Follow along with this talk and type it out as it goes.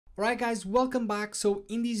Alright guys, welcome back. So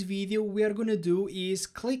in this video we are gonna do is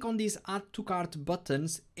click on these add to cart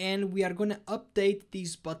buttons and we are gonna update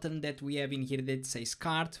this button that we have in here that says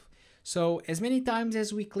cart. So as many times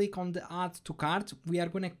as we click on the add to cart, we are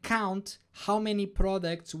gonna count how many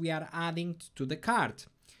products we are adding to the cart.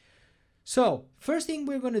 So first thing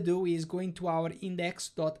we're gonna do is go into our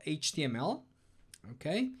index.html,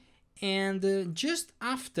 okay? And just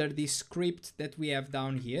after this script that we have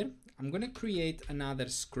down here, I'm going to create another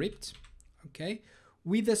script, okay,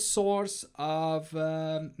 with a source of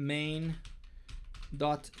main.js,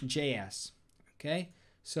 okay.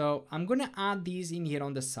 So I'm going to add these in here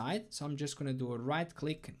on the side. So I'm just going to do a right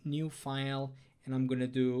click, new file, and I'm going to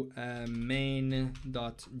do main.js.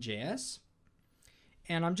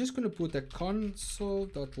 And I'm just going to put a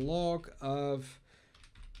console.log of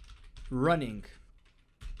running,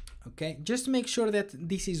 okay, just to make sure that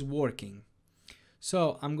this is working.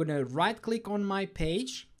 So I'm going to right click on my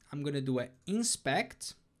page. I'm going to do a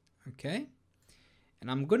inspect. Okay.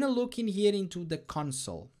 And I'm going to look in here into the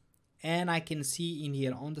console and I can see in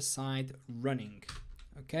here on the side running.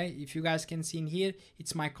 Okay. If you guys can see in here,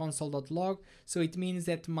 it's my console.log. So it means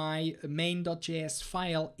that my main.js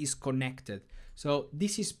file is connected. So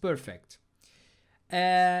this is perfect.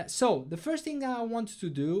 So the first thing I want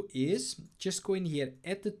to do is just go in here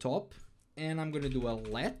at the top and I'm going to do a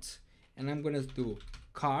let. And I'm going to do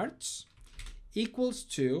carts equals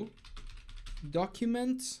to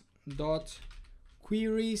document dot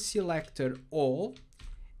query selector all,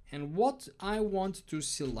 and what I want to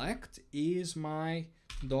select is my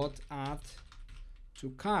dot add to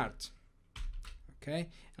cart. Okay,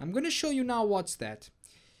 I'm going to show you now what's that.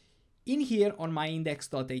 In here on my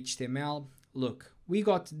index.html, look, we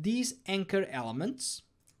got these anchor elements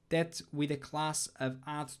that with a class of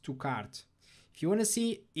add to cart. If you want to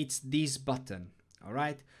see, it's this button. All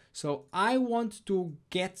right. So I want to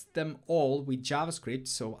get them all with JavaScript.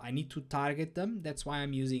 So I need to target them. That's why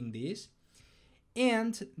I'm using this.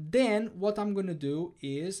 And then what I'm going to do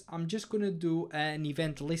is I'm just going to do an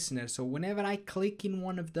event listener. So whenever I click in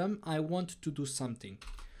one of them, I want to do something.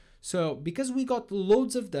 So because we got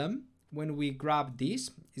loads of them, when we grab this,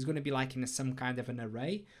 it's going to be like in some kind of an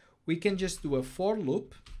array. We can just do a for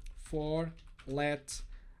loop for let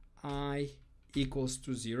I equals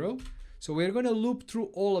to 0. So we're going to loop through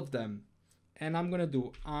all of them and I'm going to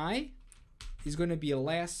do I is going to be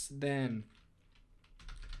less than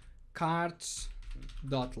carts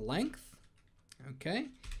dot length, okay,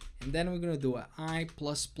 and then we're going to do a I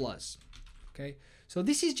plus plus, okay. So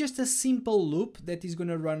this is just a simple loop that is going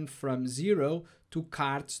to run from 0 to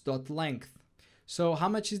carts dot length. So how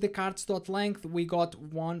much is the carts dot length? We got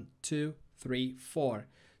 1 2 3 4.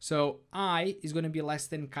 So I is going to be less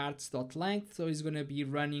than carts.length, so it's going to be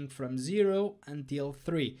running from 0 until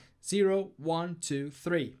 3. 0, 1, 2,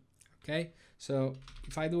 3. Okay, so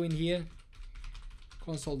if I do in here,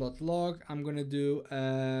 console.log, I'm going to do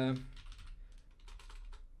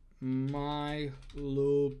my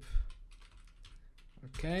loop.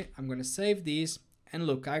 Okay, I'm going to save this. And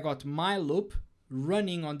look, I got my loop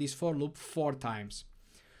running on this for loop 4 times.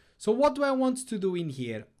 So what do I want to do in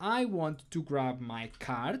here? I want to grab my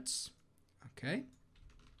cards, okay?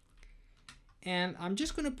 And I'm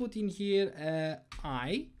just gonna put in here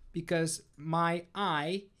I, because my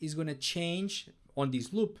I is gonna change on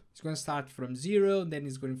this loop. It's gonna start from 0, then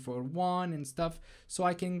it's going for 1 and stuff. So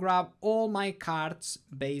I can grab all my cards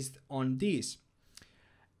based on this.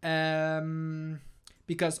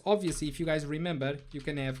 Because obviously, if you guys remember, you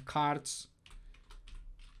can have cards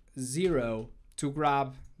 0 to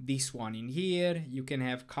grab this one in here. You can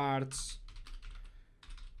have cards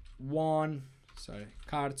 1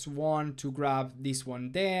 to grab this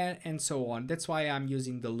one there, and so on. That's why I'm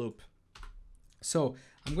using the loop. So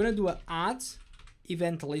I'm gonna do an add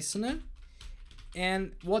event listener,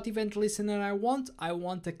 and what event listener I want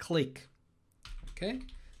a click. Okay,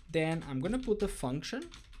 then I'm gonna put a function.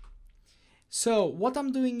 So what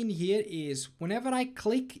I'm doing in here is whenever I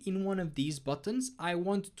click in one of these buttons, I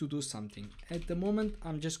want to do something. At the moment,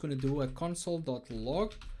 I'm just going to do a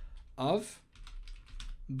console.log of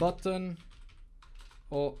button,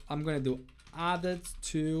 or I'm going to do added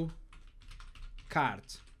to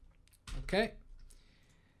cart. Okay.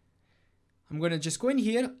 I'm going to just go in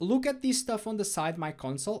here, look at this stuff on the side, my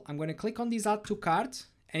console. I'm going to click on this add to cart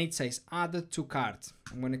and it says added to cart.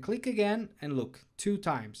 I'm going to click again and look 2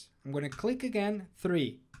 times. I'm going to click again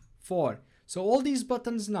 3, 4. So all these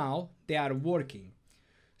buttons now, they are working.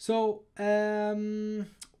 So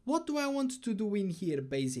what do I want to do in here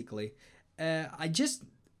basically? I just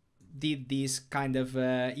did this kind of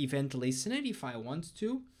event listener if I want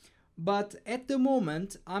to, but at the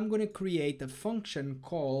moment I'm going to create a function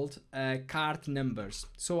called cart numbers,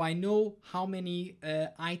 so I know how many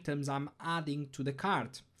items I'm adding to the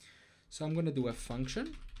cart. So I'm going to do a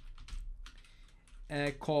function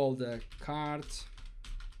called cart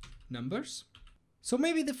numbers. So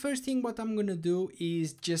maybe the first thing what I'm going to do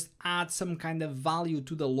is just add some kind of value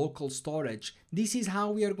to the local storage. This is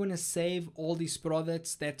how we are going to save all these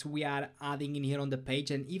products that we are adding in here on the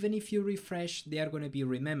page, and even if you refresh, they are going to be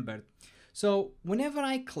remembered. So whenever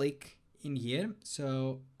I click in here,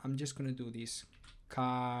 so I'm just going to do this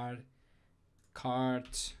cart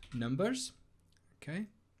numbers. Okay,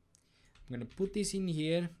 I'm going to put this in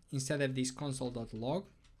here instead of this console.log.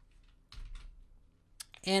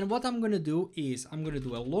 And what I'm going to do is I'm going to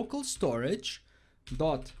do a local storage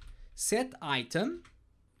dot set item,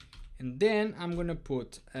 and then I'm going to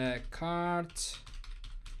put cart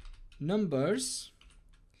numbers,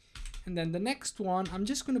 and then the next one I'm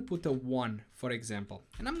just going to put a 1, for example,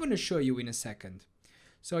 and I'm going to show you in a second.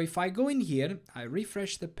 So if I go in here, I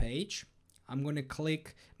refresh the page, I'm going to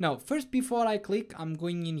click. Now first, before I click, I'm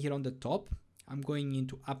going in here on the top, I'm going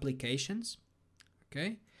into applications.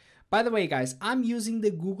 Okay, by the way guys, I'm using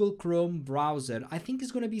the Google Chrome browser. I think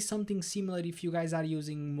it's going to be something similar if you guys are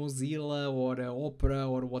using Mozilla or Opera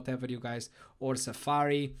or whatever you guys, or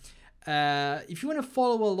Safari. If you want to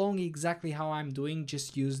follow along exactly how I'm doing,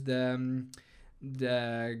 just use the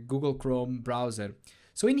Google Chrome browser.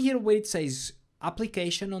 So in here where it says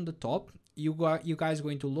application on the top, you guys go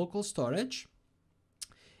into local storage,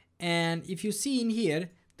 and if you see in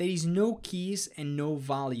here, there is no keys and no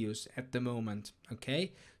values at the moment.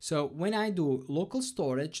 Okay, so when I do local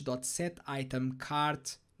storage dot set item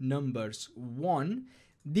cart numbers 1,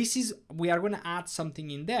 this is, we are going to add something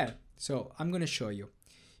in there. So I'm going to show you.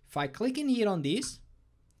 If I click in here on this,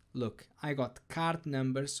 look, I got cart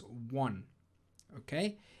numbers 1.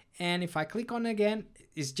 Okay, and if I click on again,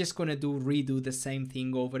 it's just going to redo the same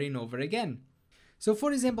thing over and over again. So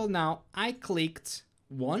for example, now I clicked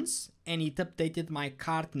once and it updated my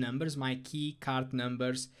cart numbers, my key cart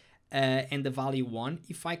numbers, and the value 1.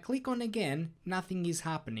 If I click on again, nothing is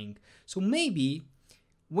happening. So maybe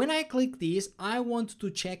when I click this, I want to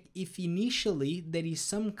check if initially there is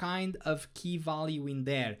some kind of key value in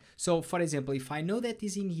there. So for example, if I know that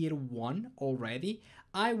is in here 1 already,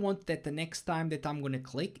 I want that the next time that I'm going to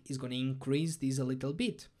click is going to increase this a little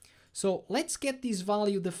bit. So let's get this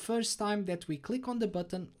value the first time that we click on the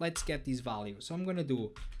button. Let's get this value. So I'm going to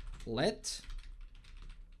do let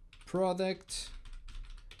product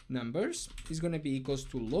numbers is going to be equals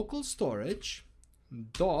to local storage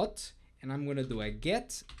dot, and I'm going to do a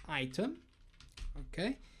get item.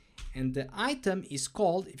 Okay, and the item is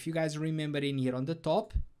called, if you guys remember in here on the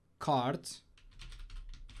top, cart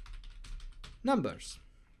numbers.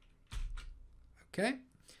 Okay,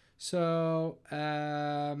 so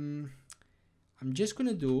I'm just going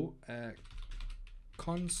to do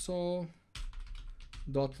console.log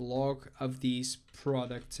of these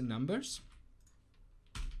product numbers.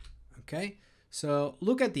 Okay, so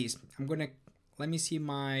look at this. I'm gonna, let me see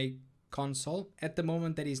my console. At the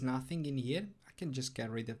moment there is nothing in here. I can just get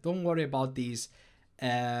rid of, don't worry about this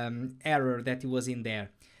error that was in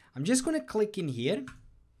there. I'm just gonna click in here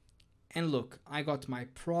and look, I got my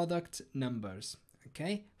product numbers,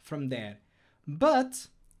 okay, from there. But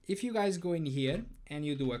if you guys go in here and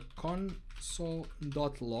you do a console.log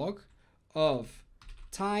of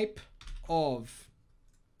type of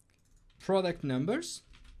product numbers,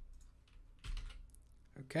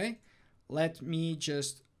 okay, let me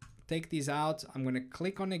just take this out. I'm going to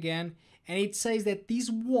click on again, and it says that this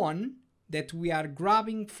one that we are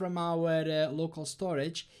grabbing from our local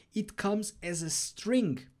storage, it comes as a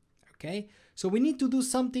string. Okay, so we need to do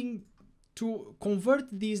something to convert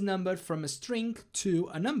this number from a string to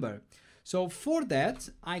a number. So for that,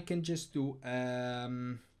 I can just do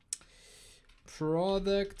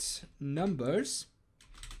product numbers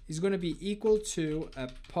is going to be equal to a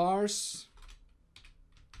parse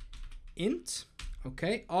int,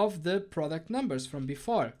 okay, of the product numbers from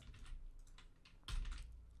before.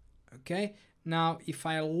 Okay, now if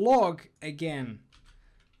I log again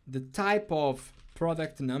the type of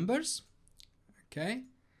product numbers, okay,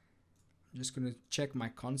 I'm just going to check my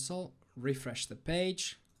console, refresh the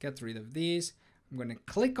page, get rid of this. I'm going to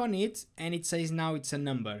click on it and it says now it's a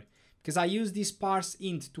number because I use this parse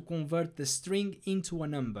int to convert the string into a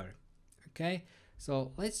number. Okay,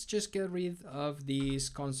 so let's just get rid of these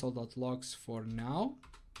console.logs for now.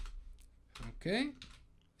 Okay,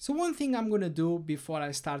 so one thing I'm going to do before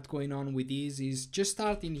I start going on with these is just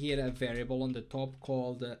start in here a variable on the top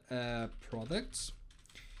called products.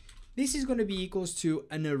 This is going to be equals to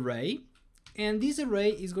an array. And this array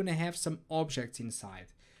is going to have some objects inside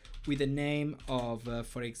with the name of,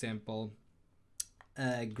 for example,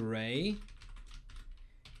 a gray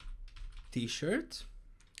t-shirt.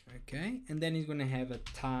 Okay, and then it's going to have a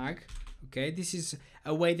tag. Okay, this is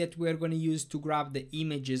a way that we're going to use to grab the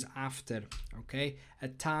images after. Okay, a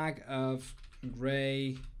tag of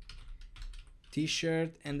gray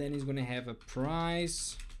t-shirt, and then it's going to have a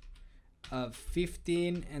price of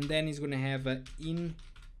 15, and then it's going to have an in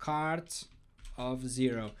cart of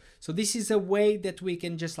 0. So this is a way that we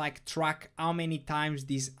can just like track how many times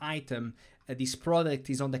this item, this product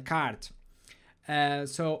is on the cart.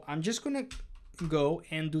 So I'm just going to go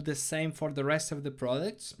and do the same for the rest of the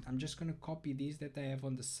products. I'm just going to copy these that I have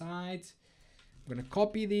on the side. I'm going to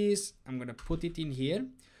copy this. I'm going to put it in here.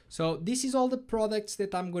 So this is all the products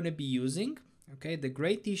that I'm going to be using. Okay, the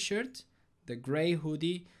gray t-shirt, the gray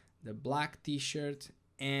hoodie, the black t-shirt,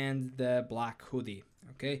 and the black hoodie.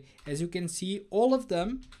 Okay, as you can see, all of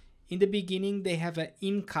them in the beginning, they have an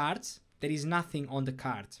in cart. There is nothing on the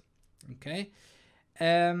cart. Okay.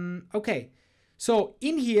 Okay, so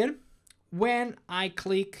in here, when I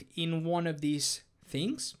click in one of these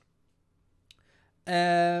things,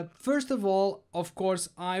 first of all, of course,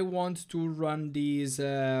 I want to run these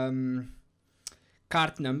cart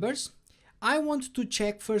numbers. I want to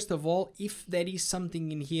check first of all if there is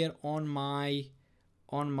something in here on my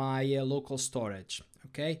local storage.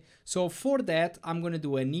 Okay, so for that I'm going to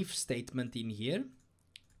do an if statement in here.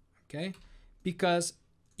 Okay, because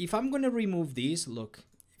if I'm going to remove these, look,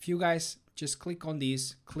 if you guys just click on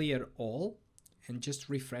this, clear all, and just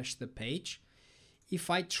refresh the page. If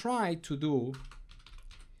I try to do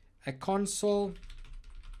a console.log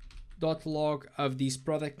of these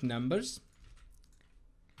product numbers,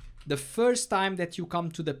 the first time that you come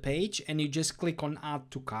to the page and you just click on add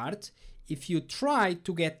to cart, if you try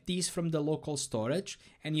to get these from the local storage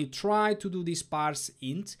and you try to do this parse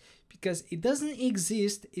int, because it doesn't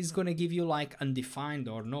exist, it's going to give you like undefined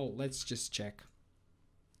or no. Let's just check.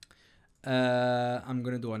 I'm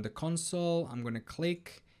going to do on the console, I'm going to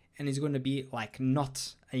click, and it's going to be like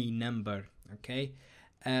not a number. Okay,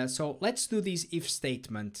 so let's do this if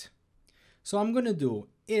statement. So I'm going to do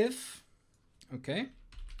if, okay,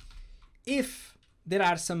 if there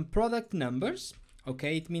are some product numbers,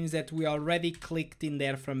 okay, it means that we already clicked in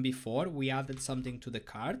there from before, we added something to the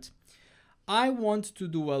cart. I want to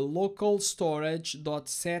do a local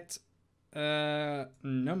storage.set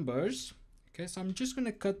numbers. Okay, so I'm just going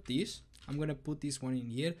to cut this. I'm going to put this one in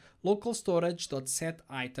here. Local storage.set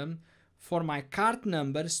item for my cart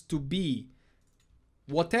numbers to be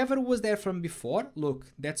whatever was there from before.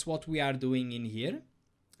 Look, that's what we are doing in here.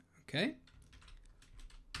 Okay.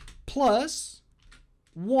 Plus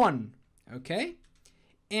 1. Okay.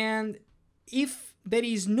 And if there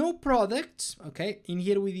is no products, okay, in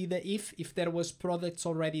here we did the if there was products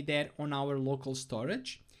already there on our local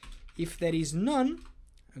storage. If there is none,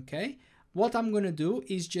 okay, what I'm going to do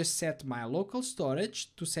is just set my local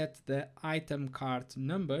storage to set the item cart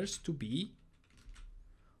numbers to be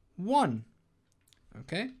 1.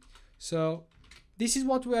 Okay, so this is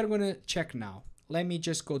what we are going to check now. Let me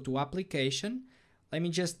just go to application. Let me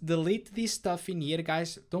just delete this stuff in here,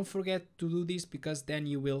 guys. Don't forget to do this because then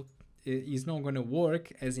you will, it's not going to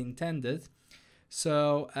work as intended.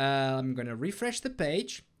 So I'm going to refresh the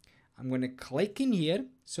page. I'm going to click in here.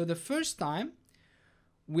 So the first time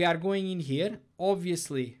we are going in here,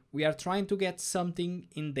 obviously we are trying to get something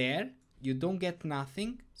in there. You don't get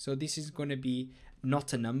nothing. So this is going to be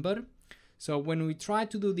not a number. So when we try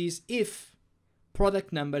to do this, if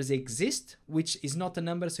product numbers exist, which is not a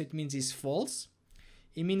number, so it means it's false.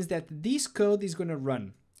 It means that this code is going to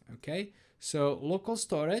run. Okay, so local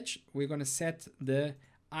storage, we're going to set the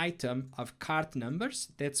item of cart numbers.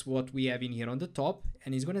 That's what we have in here on the top,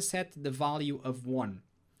 and it's going to set the value of 1.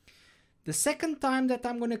 The second time that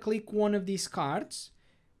I'm going to click one of these cards,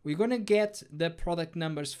 we're going to get the product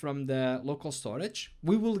numbers from the local storage.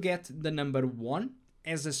 We will get the number 1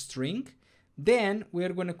 as a string. Then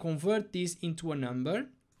we're going to convert this into a number.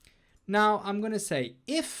 Now I'm going to say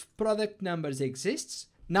if product numbers exists,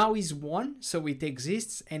 now is 1, so it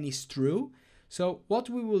exists and is true. So what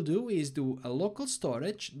we will do is do a local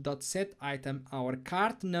storage dot set item. Our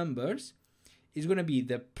cart numbers is going to be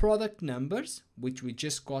the product numbers, which we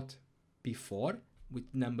just got before with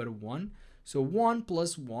number 1. So 1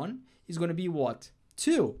 plus 1 is going to be what?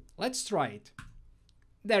 2. Let's try it.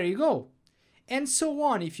 There you go. And so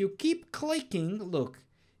on. If you keep clicking, look,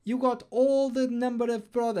 you got all the number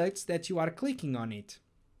of products that you are clicking on it.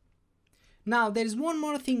 Now, there's one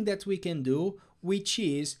more thing that we can do, which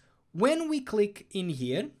is when we click in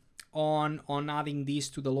here on adding this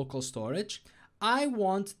to the local storage, I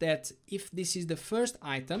want that if this is the first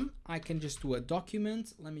item, I can just do a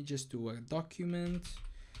document. Let me just do a document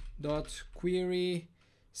dot query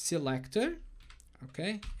selector.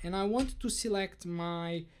 Okay, and I want to select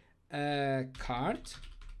my cart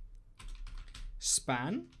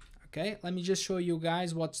span. Okay, let me just show you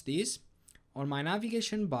guys what's this. On my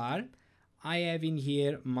navigation bar, I have in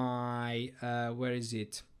here my where is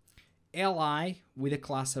it, li with a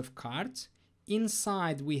class of cart.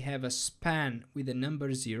 Inside we have a span with a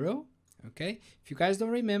number 0. Okay, if you guys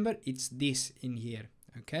don't remember, it's this in here.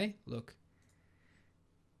 Okay, look,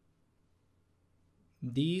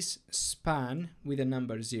 this span with a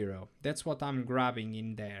number 0, that's what I'm grabbing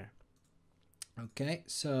in there. Okay,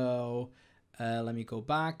 so let me go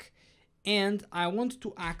back, and I want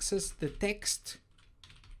to access the text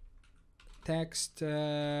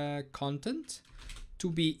content to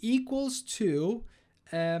be equals to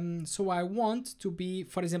so I want to be,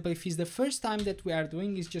 for example, if it's the first time that we are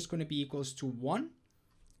doing, it's just going to be equals to 1.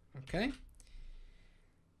 Okay,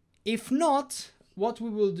 if not, what we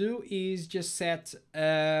will do is just set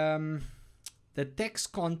the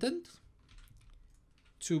text content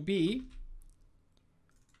to be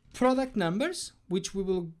product numbers, which we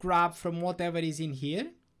will grab from whatever is in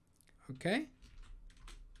here. Okay,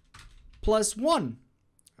 plus 1.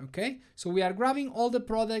 Okay, so we are grabbing all the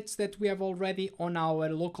products that we have already on our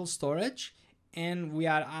local storage, and we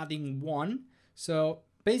are adding 1. So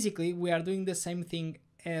basically we are doing the same thing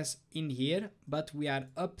as in here, but we are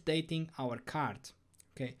updating our cart.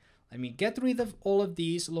 Okay, let me get rid of all of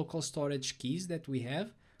these local storage keys that we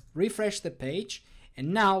have, refresh the page,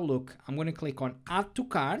 and now look, I'm going to click on add to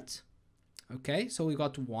cart. Okay, so we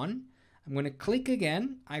got 1. I'm going to click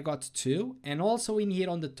again, I got 2, and also in here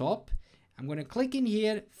on the top I'm going to click in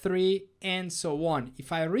here 3, and so on.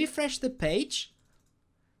 If I refresh the page,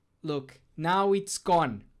 look, now it's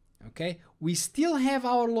gone. Okay, we still have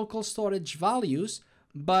our local storage values,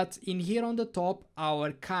 but in here on the top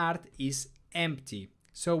our cart is empty.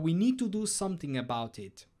 So we need to do something about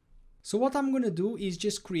it. So what I'm going to do is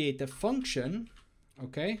just create a function,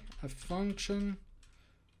 okay, a function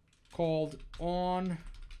called onLoad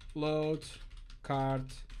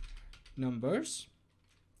cart numbers.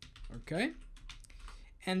 Okay,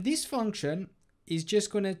 and this function is just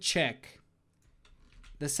going to check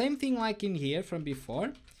the same thing like in here from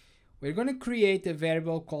before. We're going to create a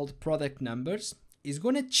variable called product numbers. It's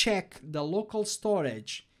going to check the local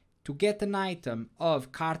storage to get an item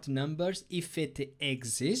of cart numbers if it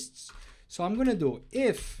exists. So I'm going to do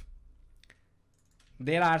if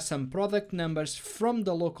there are some product numbers from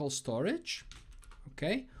the local storage.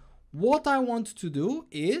 Okay, what I want to do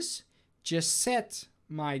is just set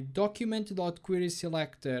my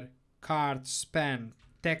document.querySelector cart span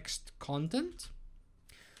text content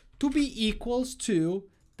to be equals to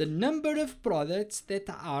the number of products that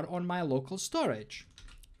are on my local storage.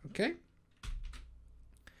 Okay,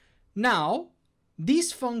 now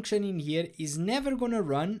this function in here is never gonna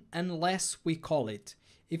run unless we call it.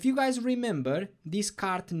 If you guys remember, this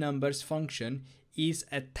cart numbers function is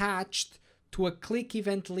attached to a click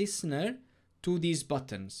event listener to these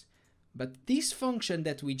buttons. But this function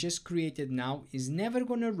that we just created now is never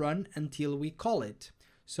going to run until we call it.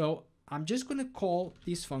 So I'm just going to call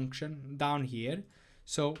this function down here.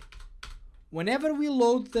 So whenever we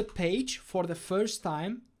load the page for the first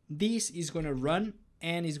time, this is going to run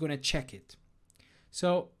and is going to check it.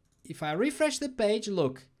 So if I refresh the page,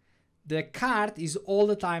 look, the cart is all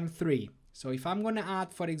the time 3. So if I'm going to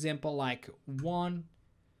add, for example, like 1,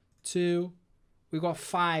 2, we got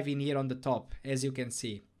 5 in here on the top, as you can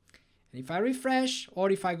see. And if I refresh,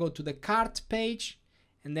 or if I go to the cart page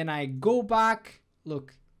and then I go back,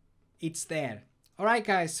 look, it's there. Alright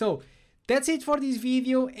guys, so that's it for this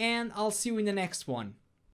video, and I'll see you in the next one.